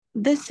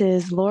This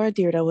is Laura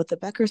Dyrda with the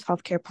Becker's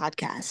Healthcare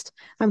Podcast.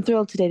 I'm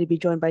thrilled today to be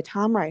joined by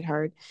Tom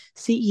Reinhardt,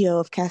 CEO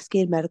of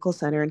Cascade Medical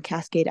Center in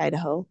Cascade,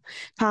 Idaho.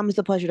 Tom, it's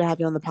a pleasure to have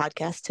you on the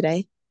podcast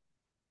today.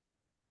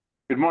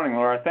 Good morning,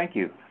 Laura. Thank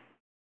you.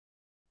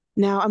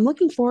 Now, I'm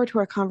looking forward to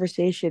our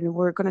conversation.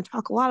 We're going to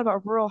talk a lot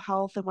about rural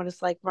health and what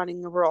it's like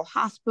running a rural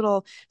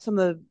hospital, some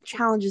of the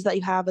challenges that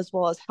you have, as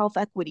well as health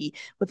equity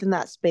within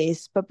that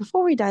space. But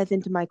before we dive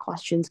into my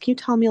questions, can you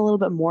tell me a little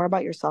bit more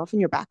about yourself and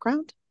your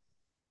background?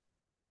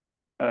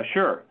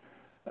 Sure.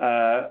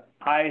 I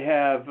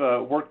have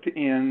worked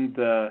in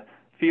the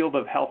field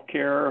of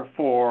healthcare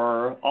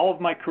for all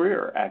of my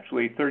career,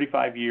 actually,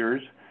 35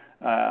 years.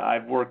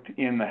 I've worked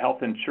in the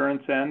health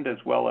insurance end as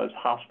well as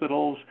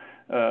hospitals,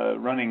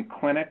 running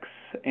clinics,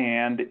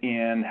 and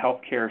in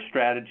healthcare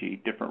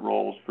strategy, different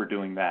roles for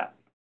doing that.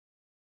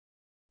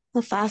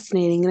 Well,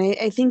 fascinating. And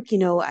I think,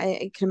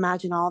 I can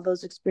imagine all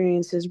those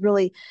experiences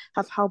really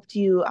have helped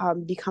you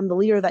become the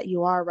leader that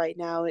you are right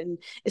now, and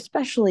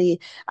especially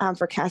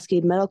for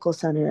Cascade Medical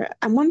Center.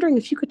 I'm wondering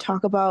if you could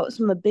talk about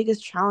some of the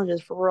biggest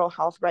challenges for rural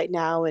health right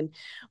now and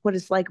what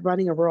it's like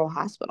running a rural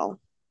hospital.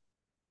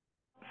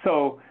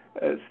 So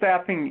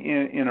staffing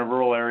in a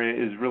rural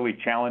area is really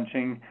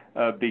challenging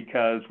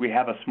because we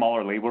have a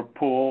smaller labor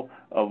pool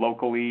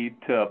locally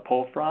to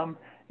pull from.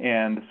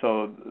 And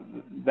so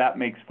that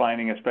makes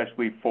finding,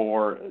 especially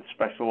for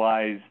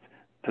specialized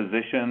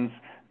positions,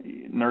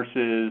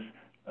 nurses,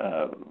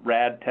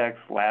 rad techs,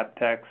 lab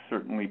techs,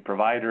 certainly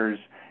providers,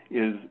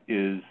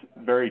 is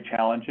very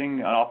challenging.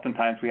 And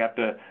oftentimes we have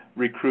to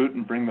recruit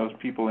and bring those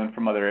people in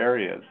from other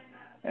areas.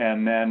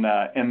 And then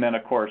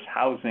of course,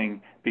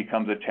 housing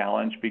becomes a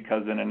challenge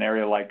because in an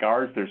area like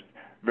ours, there's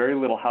very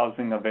little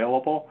housing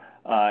available,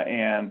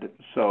 and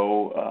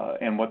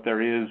what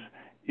there is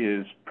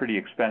pretty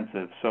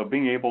expensive. So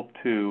being able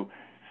to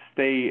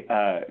stay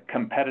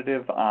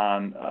competitive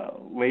on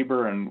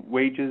labor and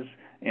wages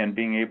and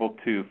being able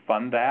to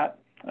fund that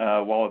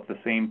while at the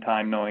same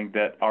time knowing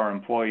that our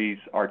employees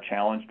are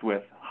challenged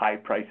with high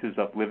prices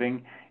of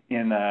living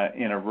in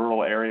a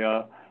rural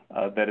area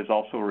that is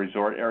also a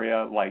resort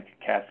area like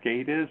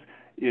Cascade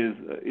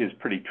is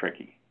pretty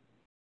tricky.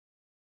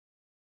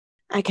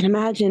 I can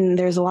imagine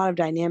there's a lot of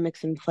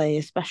dynamics in play,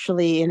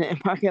 especially in a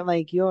market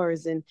like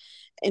yours. And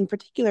in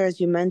particular,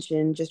 as you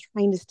mentioned, just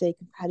trying to stay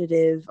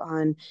competitive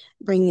on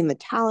bringing in the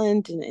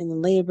talent and the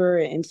labor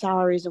and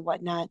salaries and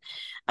whatnot.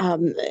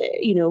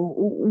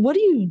 What do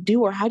you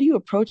do or how do you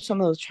approach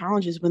some of those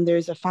challenges when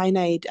there's a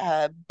finite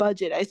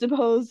budget, I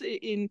suppose,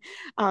 in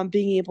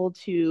being able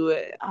to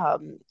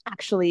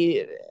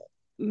actually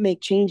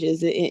make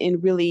changes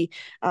and really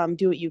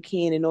do what you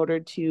can in order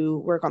to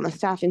work on the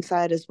staffing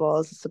side as well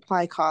as the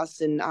supply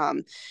costs and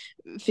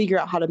figure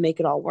out how to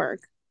make it all work.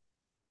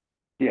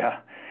 Yeah,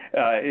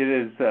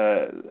 it is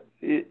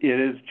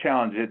a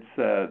challenge.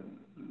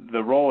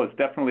 The role is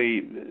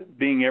definitely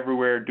being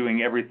everywhere,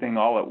 doing everything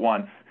all at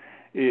once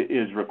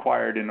is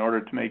required in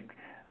order to make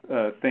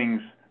things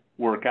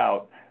work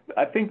out.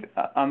 I think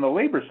on the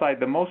labor side,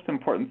 the most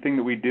important thing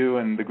that we do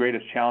and the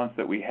greatest challenge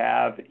that we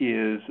have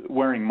is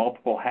wearing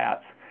multiple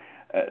hats.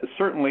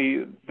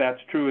 Certainly, that's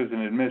true as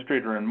an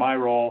administrator in my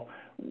role.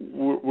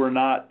 We're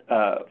not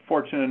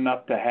fortunate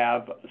enough to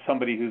have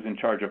somebody who's in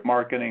charge of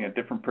marketing, a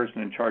different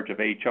person in charge of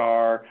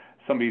HR,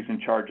 somebody who's in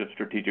charge of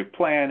strategic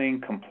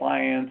planning,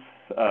 compliance,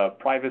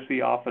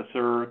 privacy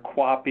officer,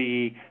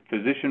 QAPI,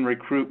 physician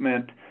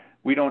recruitment.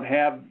 We don't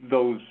have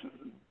those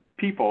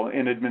people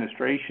in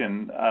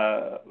administration.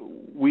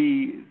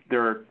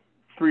 There are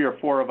 3 or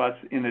 4 of us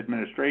in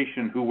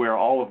administration who wear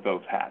all of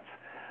those hats.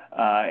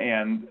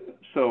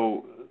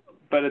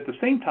 But at the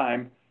same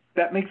time,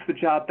 that makes the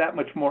job that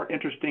much more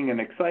interesting and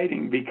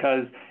exciting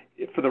because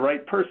for the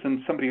right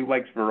person, somebody who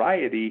likes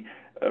variety,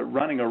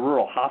 running a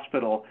rural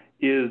hospital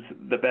is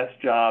the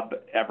best job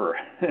ever.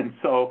 And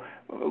so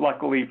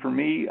luckily for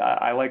me,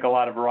 I like a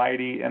lot of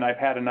variety, and I've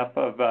had enough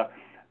of a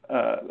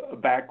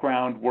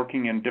background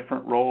working in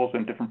different roles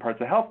in different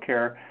parts of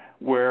healthcare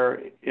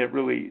where it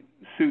really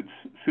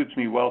suits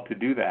me well to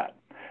do that.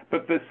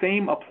 But the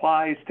same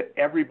applies to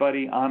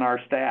everybody on our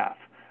staff.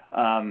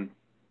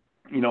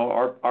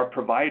 Our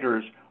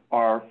providers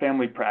are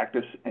family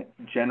practice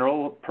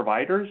general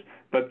providers,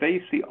 but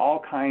they see all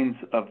kinds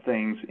of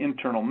things,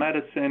 internal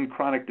medicine,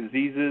 chronic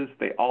diseases.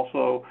 They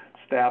also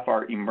staff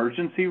our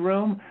emergency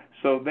room.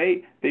 So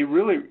they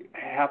really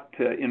have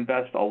to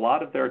invest a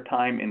lot of their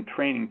time in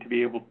training to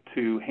be able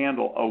to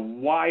handle a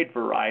wide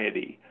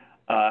variety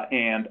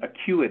and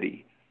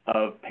acuity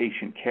of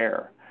patient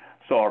care.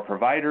 So our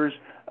providers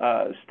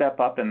step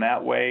up in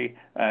that way,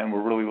 and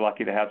we're really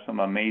lucky to have some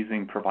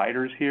amazing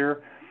providers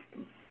here.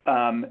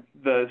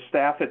 The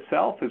staff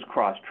itself is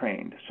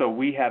cross-trained. So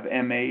we have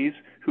MAs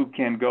who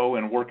can go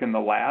and work in the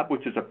lab,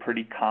 which is a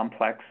pretty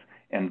complex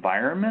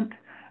environment,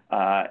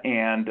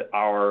 and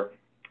our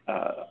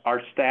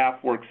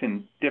staff works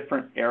in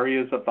different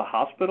areas of the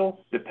hospital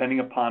depending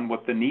upon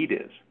what the need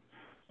is.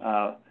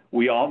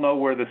 We all know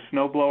where the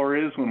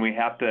snowblower is when we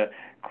have to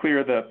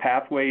clear the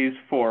pathways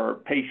for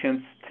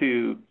patients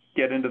to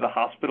get into the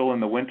hospital in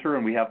the winter,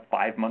 and we have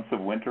 5 months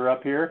of winter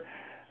up here.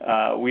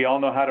 We all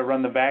know how to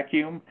run the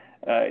vacuum.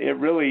 It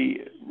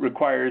really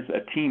requires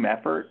a team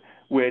effort,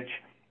 which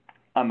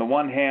on the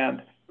one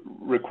hand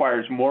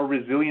requires more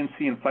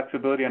resiliency and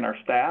flexibility on our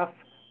staff,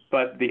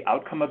 but the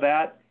outcome of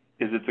that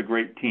is it's a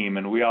great team,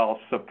 and we all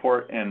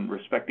support and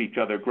respect each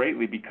other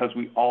greatly because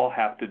we all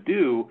have to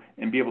do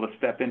and be able to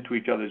step into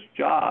each other's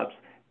jobs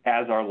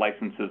as our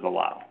licenses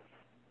allow.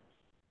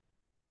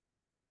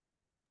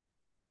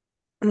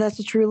 And that's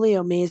a truly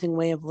amazing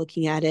way of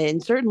looking at it.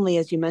 And certainly,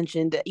 as you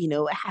mentioned,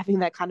 having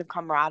that kind of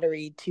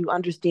camaraderie to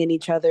understand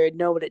each other,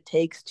 know what it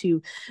takes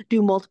to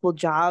do multiple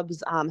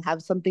jobs,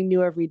 have something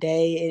new every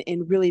day,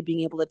 and really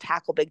being able to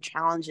tackle big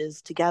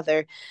challenges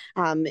together.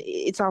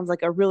 It sounds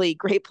like a really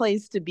great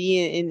place to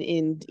be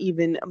in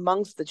even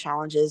amongst the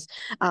challenges.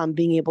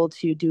 Being able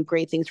to do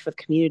great things for the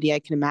community, I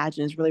can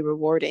imagine, is really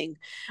rewarding.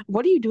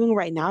 What are you doing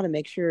right now to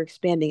make sure you're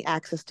expanding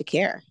access to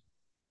care?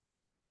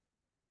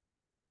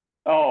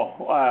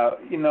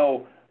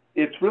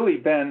 It's really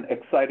been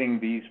exciting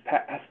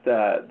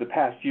the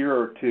past year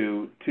or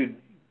two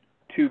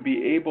to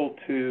be able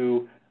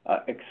to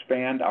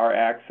expand our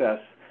access.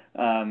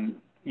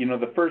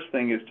 The first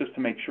thing is just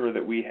to make sure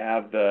that we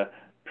have the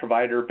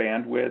provider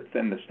bandwidth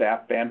and the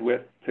staff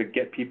bandwidth to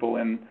get people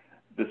in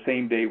the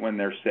same day when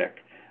they're sick.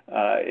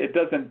 It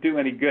doesn't do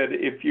any good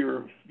if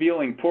you're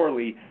feeling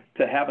poorly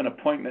to have an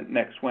appointment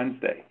next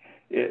Wednesday.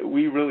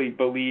 We really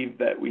believe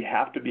that we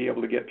have to be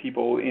able to get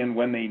people in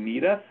when they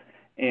need us,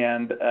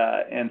 and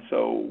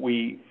so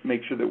we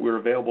make sure that we're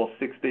available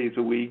 6 days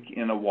a week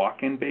in a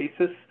walk-in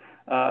basis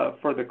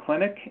for the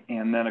clinic,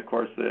 and then of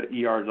course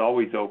the ER is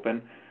always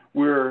open.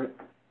 We're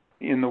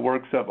in the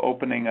works of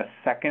opening a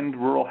second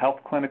rural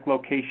health clinic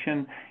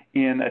location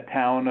in a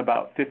town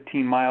about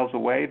 15 miles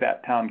away.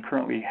 That town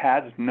currently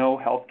has no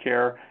health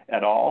care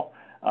at all,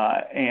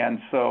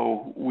 and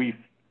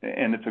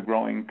it's a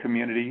growing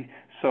community.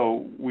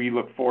 So we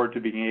look forward to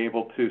being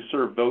able to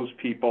serve those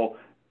people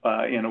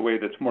in a way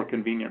that's more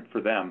convenient for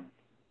them.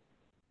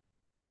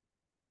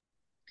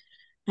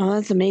 Oh,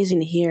 that's amazing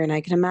to hear. And I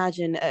can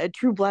imagine a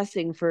true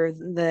blessing for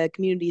the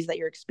communities that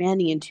you're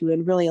expanding into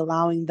and really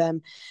allowing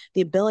them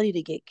the ability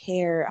to get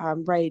care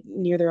right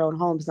near their own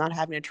homes, not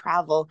having to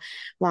travel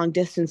long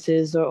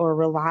distances or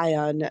rely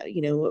on,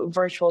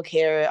 virtual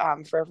care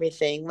for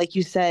everything. Like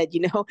you said,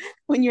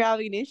 when you're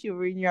having an issue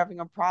or when you're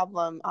having a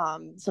problem,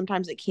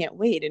 sometimes it can't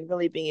wait. And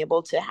really being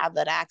able to have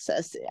that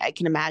access, I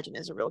can imagine,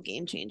 is a real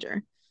game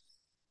changer.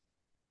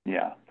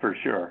 Yeah, for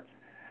sure.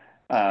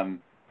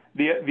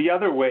 The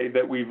other way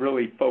that we've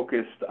really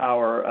focused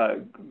our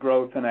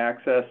growth and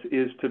access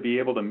is to be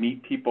able to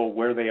meet people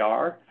where they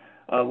are.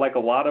 Like a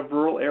lot of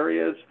rural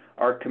areas,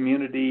 our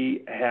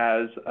community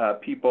has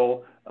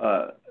people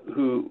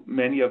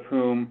many of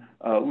whom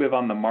live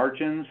on the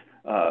margins,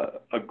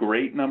 a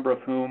great number of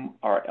whom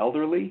are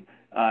elderly,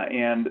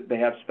 and they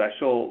have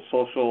special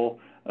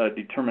social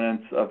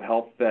determinants of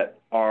health that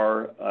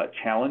are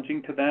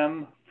challenging to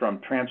them, from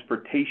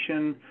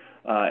transportation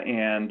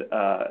and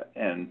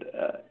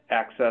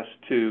access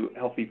to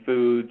healthy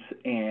foods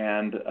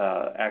and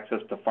access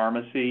to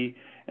pharmacy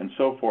and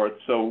so forth.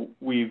 So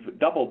we've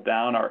doubled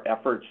down our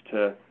efforts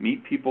to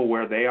meet people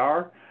where they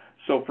are.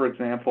 So, for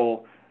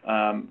example,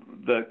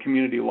 the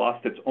community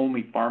lost its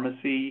only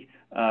pharmacy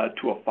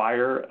to a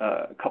fire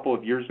a couple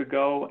of years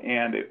ago,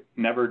 and it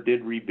never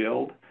did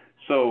rebuild.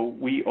 So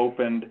we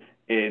opened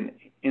an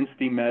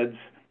InstaMeds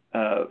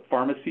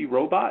pharmacy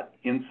robot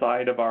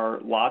inside of our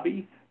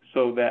lobby,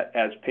 so that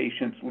as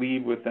patients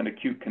leave with an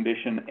acute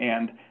condition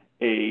and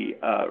a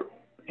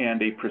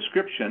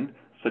prescription,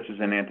 such as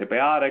an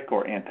antibiotic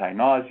or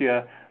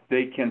anti-nausea,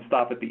 they can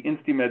stop at the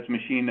InstaMeds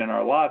machine in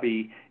our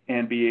lobby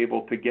and be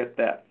able to get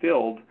that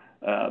filled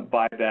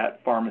by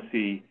that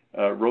pharmacy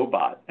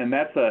robot. And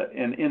that's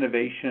an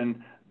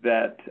innovation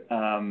that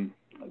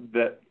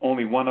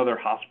only one other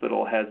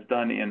hospital has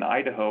done in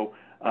Idaho,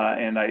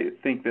 and I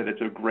think that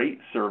it's a great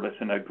service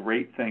and a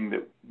great thing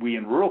that we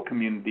in rural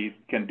communities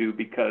can do,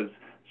 because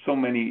so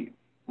many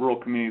rural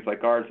communities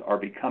like ours are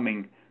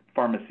becoming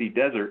pharmacy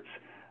deserts,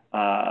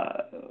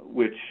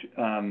 which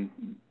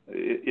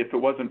if it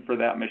wasn't for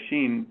that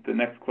machine, the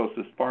next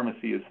closest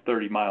pharmacy is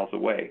 30 miles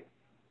away.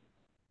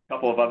 A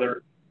couple of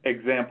other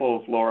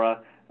examples,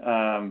 Laura.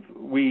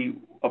 We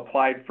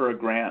applied for a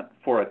grant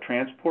for a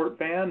transport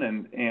van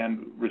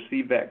and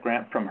received that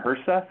grant from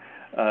HRSA.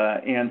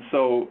 And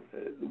so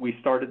we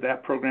started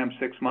that program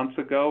 6 months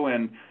ago,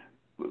 and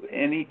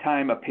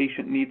anytime a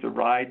patient needs a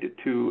ride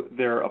to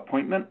their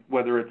appointment,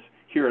 whether it's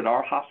here at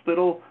our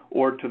hospital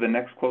or to the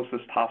next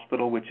closest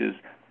hospital, which is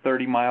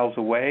 30 miles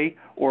away,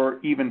 or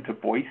even to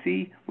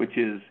Boise, which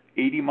is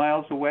 80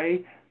 miles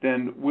away,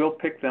 then we'll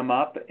pick them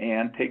up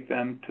and take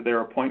them to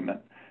their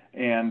appointment.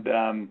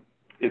 And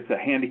it's a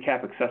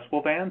handicap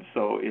accessible van,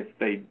 so if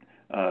they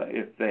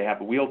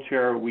have a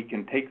wheelchair, we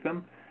can take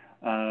them.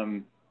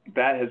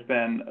 That has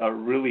been a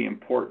really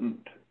important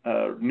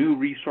new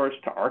resource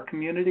to our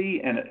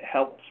community, and it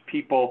helps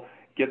people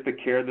get the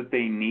care that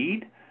they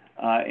need,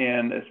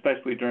 and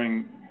especially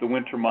during the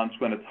winter months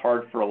when it's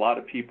hard for a lot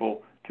of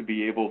people to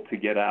be able to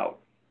get out.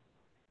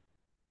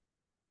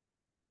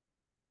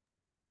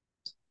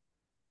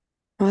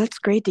 Well, that's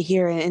great to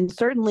hear. And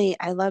certainly,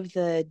 I love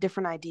the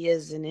different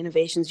ideas and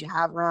innovations you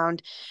have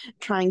around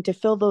trying to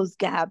fill those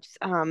gaps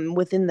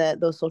within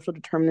those social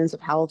determinants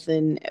of health.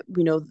 And,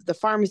 the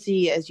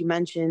pharmacy, as you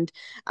mentioned,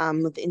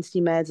 with the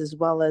InstaMeds, as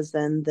well as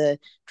then the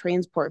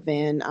transport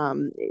van.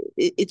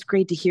 It's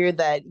great to hear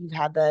that you've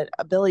had that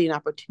ability and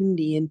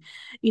opportunity. And,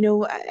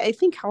 I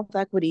think health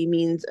equity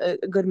means a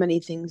good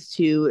many things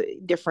to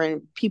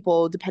different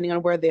people, depending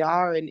on where they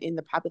are and in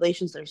the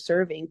populations they're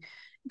serving.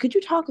 Could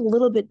you talk a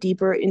little bit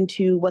deeper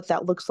into what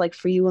that looks like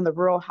for you in the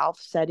rural health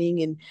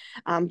setting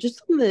and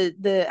just some of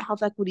the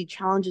health equity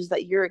challenges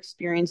that you're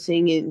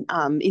experiencing and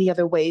any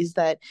other ways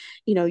that,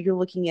 you're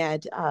looking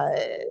at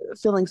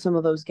filling some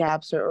of those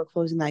gaps or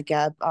closing that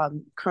gap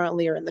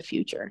currently or in the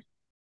future?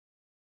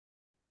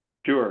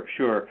 Sure,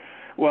 sure.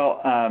 Well,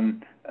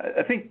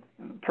 I think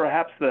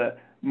perhaps the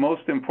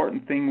most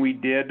important thing we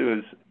did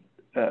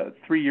was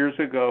 3 years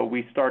ago,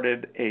 we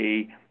started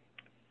a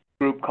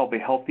group called the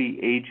Healthy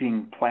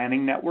Aging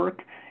Planning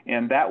Network,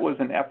 and that was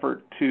an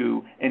effort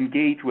to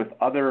engage with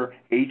other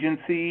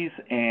agencies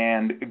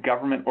and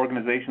government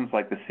organizations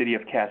like the City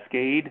of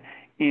Cascade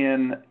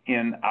in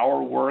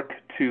our work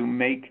to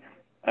make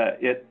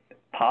it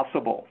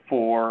possible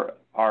for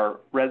our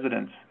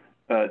residents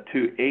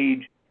to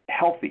age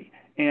healthy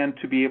and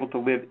to be able to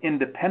live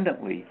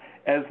independently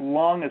as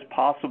long as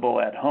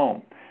possible at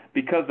home.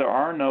 Because there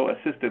are no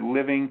assisted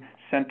living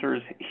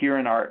centers here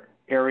in our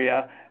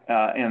area,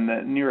 and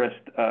the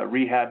nearest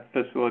rehab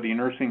facility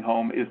nursing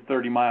home is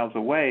 30 miles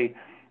away,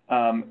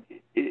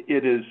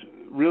 it is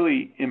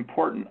really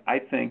important, I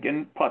think,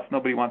 and plus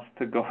nobody wants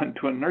to go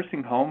into a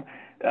nursing home.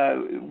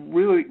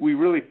 We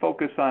really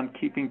focus on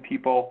keeping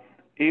people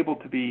able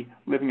to be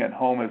living at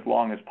home as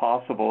long as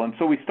possible. And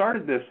so we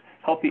started this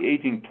Healthy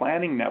Aging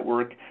Planning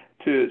Network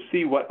to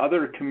see what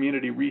other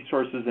community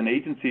resources and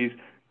agencies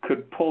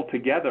could pull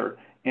together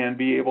and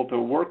be able to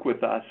work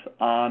with us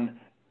on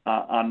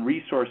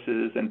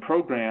resources and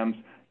programs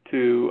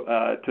to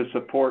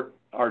support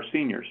our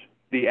seniors.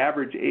 The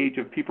average age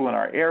of people in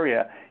our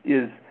area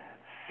is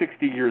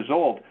 60 years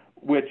old,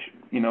 which,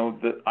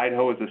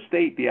 Idaho is a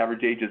state, the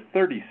average age is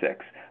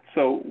 36.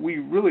 So we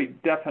really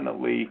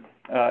definitely,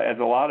 as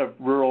a lot of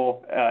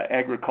rural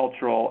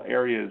agricultural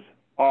areas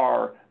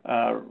are,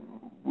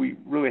 we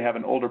really have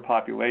an older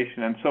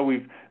population. And so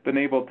we've been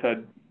able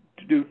to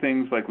do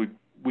things like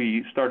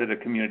we started a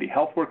community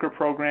health worker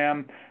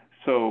program.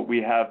 So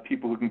we have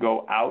people who can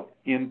go out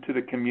into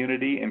the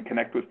community and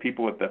connect with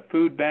people at the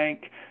food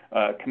bank,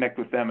 connect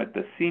with them at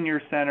the senior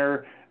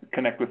center,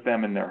 connect with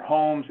them in their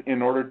homes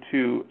in order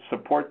to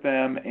support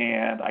them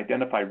and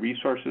identify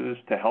resources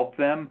to help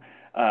them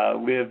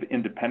live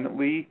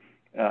independently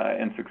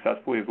and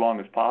successfully as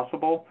long as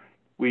possible.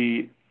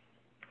 We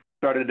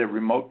started a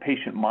remote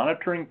patient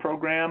monitoring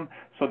program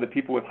so that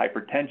people with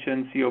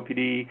hypertension,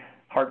 COPD,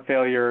 heart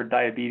failure,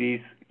 diabetes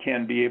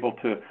can be able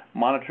to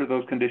monitor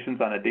those conditions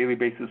on a daily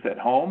basis at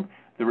home,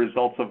 the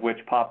results of which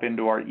pop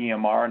into our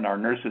EMR, and our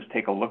nurses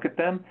take a look at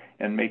them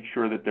and make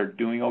sure that they're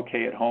doing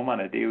okay at home on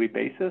a daily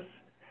basis.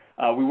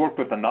 We work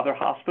with another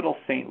hospital.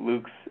 St.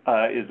 Luke's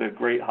is a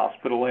great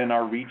hospital in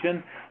our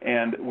region,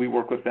 and we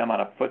work with them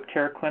on a foot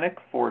care clinic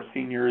for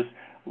seniors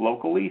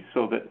locally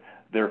so that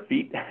their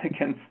feet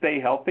can stay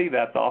healthy.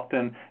 That's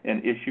often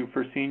an issue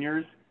for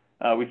seniors.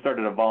 We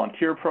started a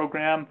volunteer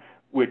program,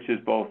 which is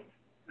both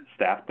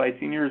staffed by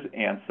seniors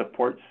and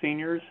supports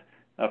seniors.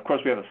 Of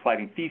course, we have a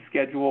sliding fee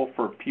schedule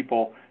for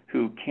people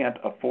who can't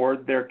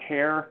afford their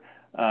care.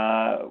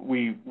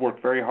 We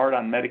work very hard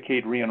on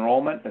Medicaid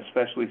re-enrollment,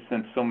 especially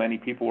since so many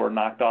people were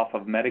knocked off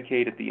of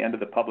Medicaid at the end of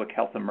the public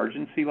health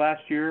emergency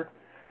last year.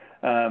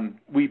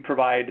 We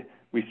provide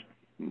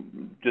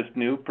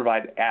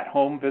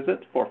at-home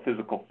visits for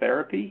physical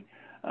therapy,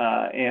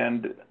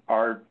 and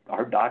our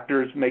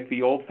doctors make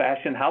the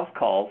old-fashioned house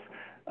calls.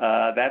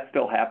 That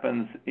still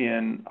happens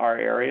in our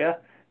area.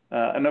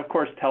 And of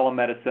course,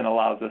 telemedicine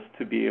allows us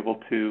to be able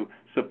to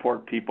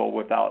support people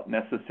without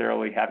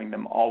necessarily having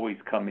them always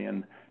come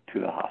in to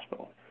the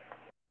hospital.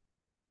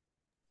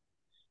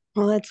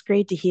 Well, that's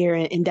great to hear.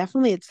 And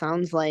definitely it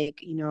sounds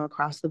like,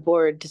 across the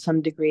board to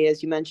some degree,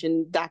 as you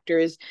mentioned,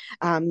 doctors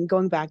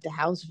going back to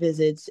house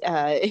visits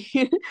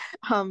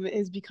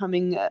is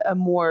becoming a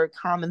more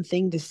common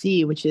thing to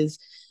see, which is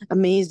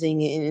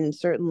amazing. And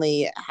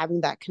certainly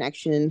having that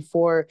connection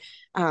for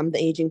the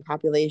aging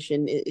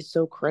population is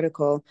so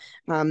critical.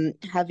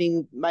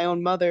 Having my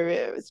own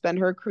mother spend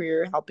her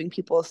career helping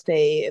people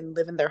stay and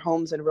live in their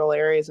homes in rural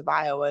areas of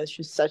Iowa is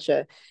just such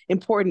a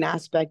important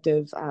aspect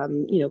of,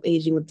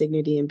 aging with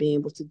dignity and being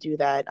able to do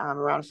that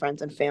around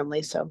friends and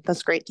family. So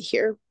that's great to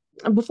hear.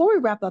 Before we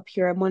wrap up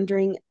here, I'm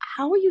wondering,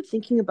 how are you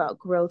thinking about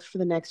growth for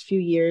the next few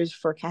years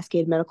for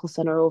Cascade Medical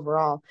Center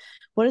overall?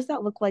 What does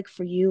that look like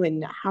for you,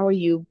 and how are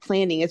you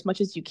planning as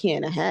much as you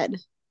can ahead?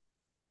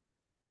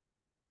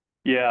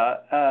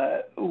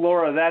 Yeah,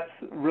 Laura, that's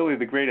really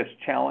the greatest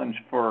challenge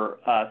for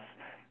us.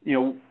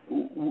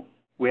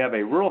 We have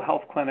a rural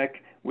health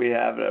clinic, we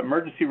have an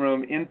emergency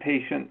room,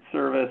 inpatient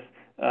service,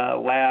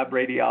 lab,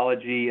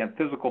 radiology, and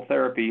physical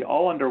therapy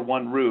all under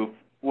one roof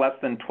less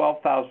than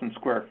 12,000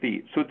 square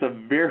feet. So it's a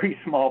very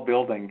small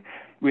building.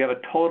 We have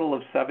a total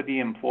of 70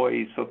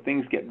 employees, so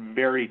things get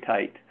very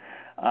tight.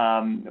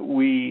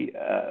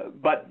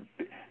 But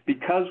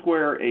because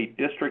we're a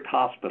district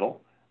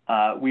hospital,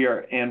 we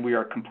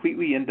are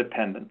completely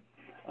independent.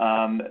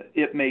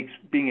 It makes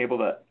being able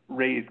to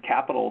raise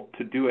capital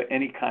to do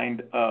any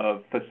kind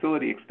of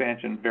facility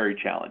expansion very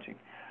challenging,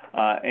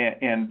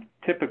 and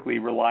typically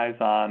relies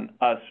on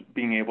us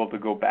being able to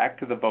go back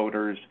to the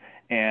voters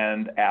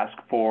and ask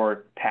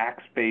for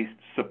tax-based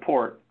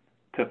support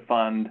to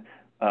fund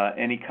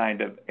any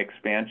kind of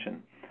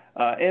expansion.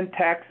 And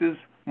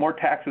more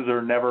taxes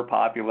are never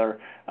popular.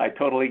 I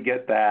totally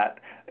get that.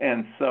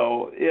 And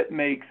so it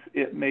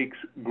makes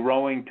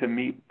growing to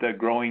meet the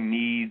growing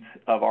needs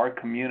of our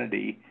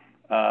community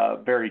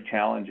very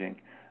challenging.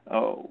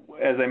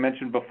 As I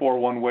mentioned before,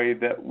 one way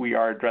that we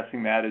are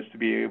addressing that is to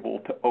be able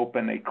to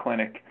open a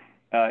clinic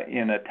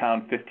in a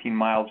town 15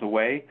 miles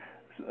away.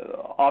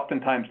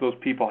 Oftentimes those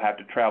people have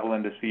to travel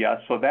in to see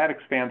us, so that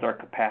expands our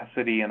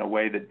capacity in a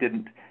way that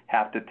didn't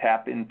have to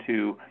tap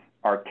into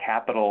our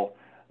capital.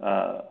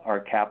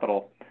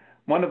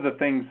 One of the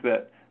things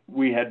that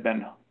we had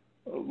been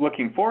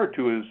looking forward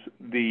to is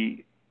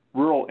the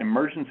Rural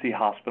Emergency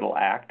Hospital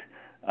Act,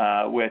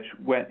 which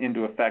went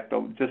into effect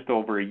just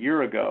over a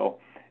year ago.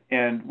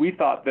 And we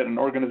thought that an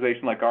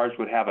organization like ours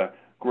would have a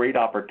great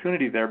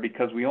opportunity there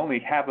because we only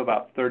have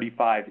about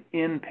 35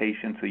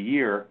 inpatients a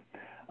year.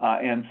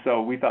 And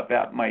so we thought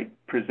that might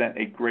present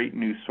a great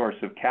new source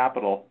of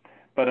capital.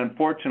 But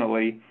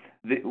unfortunately,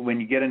 when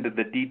you get into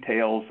the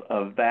details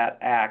of that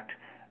act,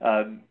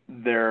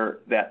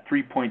 that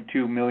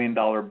 $3.2 million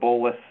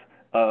bolus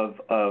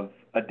of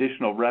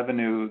additional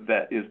revenue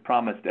that is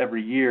promised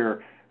every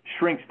year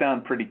shrinks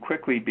down pretty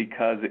quickly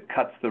because it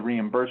cuts the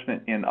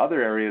reimbursement in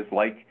other areas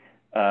like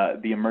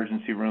the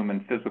emergency room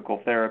and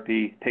physical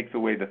therapy, takes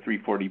away the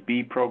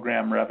 340B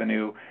program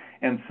revenue.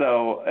 And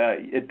so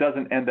it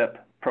doesn't end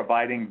up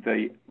providing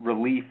the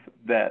relief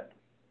that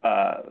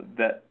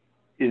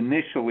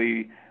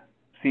initially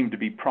seemed to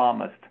be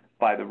promised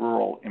by the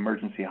Rural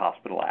Emergency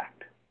Hospital Act.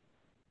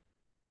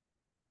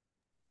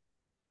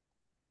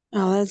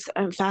 Oh, that's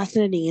a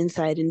fascinating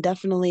insight, and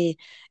definitely,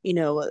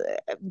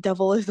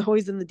 devil is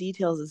always in the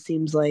details, it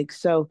seems like.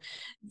 So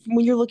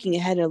when you're looking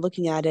ahead and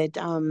looking at it,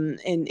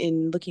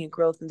 and looking at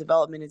growth and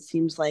development, it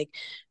seems like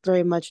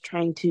very much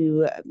trying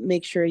to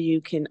make sure you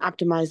can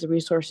optimize the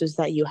resources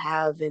that you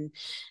have and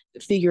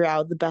figure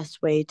out the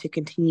best way to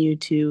continue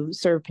to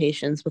serve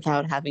patients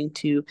without having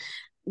to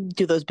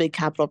do those big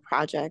capital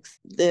projects.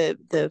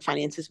 The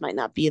finances might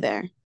not be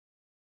there.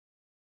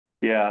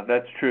 Yeah,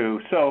 that's true.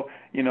 So,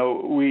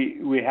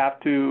 we have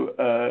to,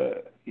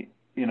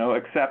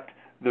 accept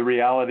the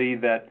reality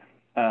that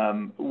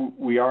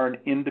we are an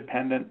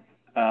independent,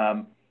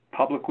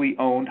 publicly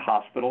owned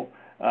hospital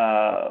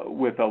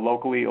with a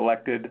locally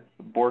elected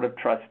board of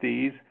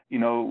trustees.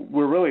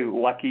 We're really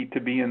lucky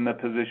to be in the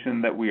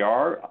position that we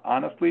are,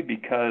 honestly,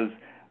 because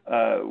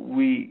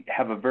we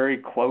have a very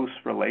close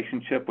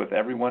relationship with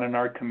everyone in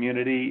our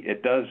community.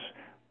 It does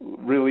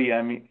really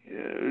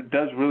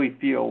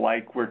feel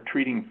like we're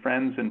treating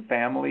friends and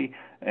family,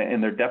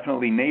 and they're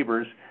definitely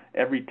neighbors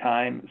every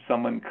time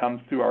someone comes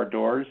through our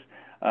doors.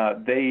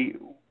 They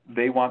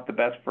want the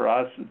best for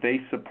us.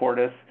 They support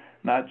us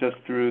not just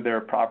through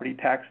their property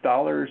tax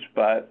dollars,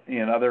 but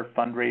in other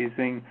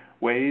fundraising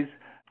ways.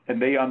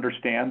 And they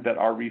understand that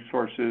our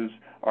resources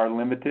are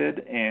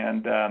limited,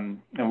 and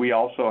we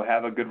also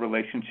have a good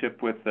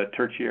relationship with the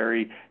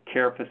tertiary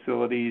care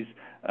facilities,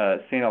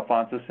 St.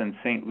 Alphonsus and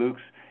St.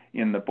 Luke's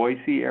in the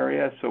Boise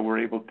area, so we're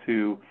able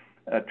to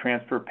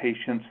transfer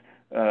patients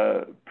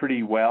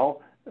pretty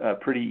well,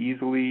 pretty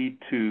easily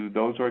to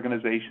those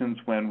organizations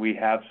when we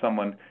have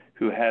someone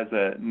who has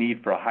a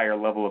need for a higher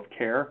level of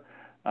care.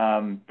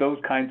 Those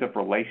kinds of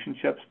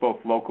relationships, both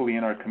locally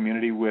in our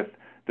community with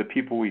the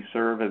people we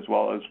serve as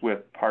well as with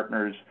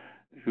partners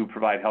who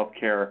provide health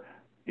care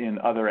in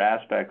other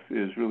aspects,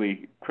 is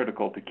really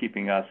critical to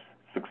keeping us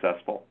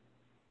successful.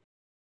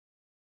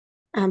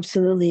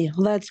 Absolutely.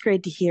 Well, that's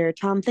great to hear.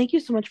 Tom, thank you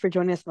so much for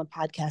joining us on the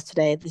podcast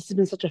today. This has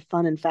been such a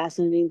fun and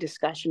fascinating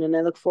discussion, and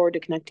I look forward to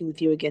connecting with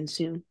you again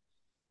soon.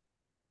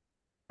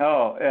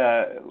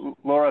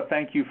 Laura,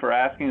 thank you for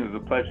asking. It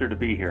was a pleasure to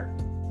be here.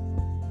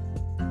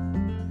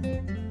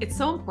 It's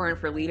so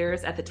important for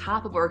leaders at the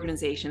top of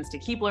organizations to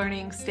keep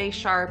learning, stay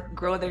sharp,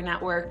 grow their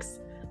networks.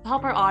 To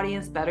help our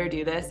audience better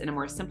do this in a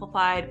more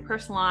simplified,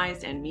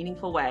 personalized, and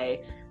meaningful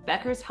way,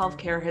 Becker's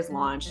Healthcare has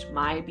launched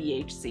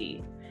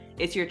MyBHC.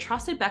 It's your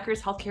trusted Becker's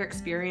healthcare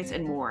experience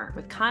and more,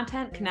 with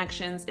content,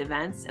 connections,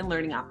 events, and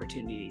learning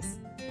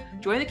opportunities.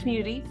 Join the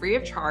community free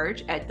of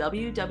charge at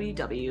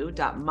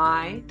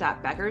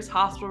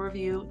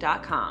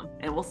www.my.beckershospitalreview.com,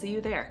 and we'll see you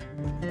there.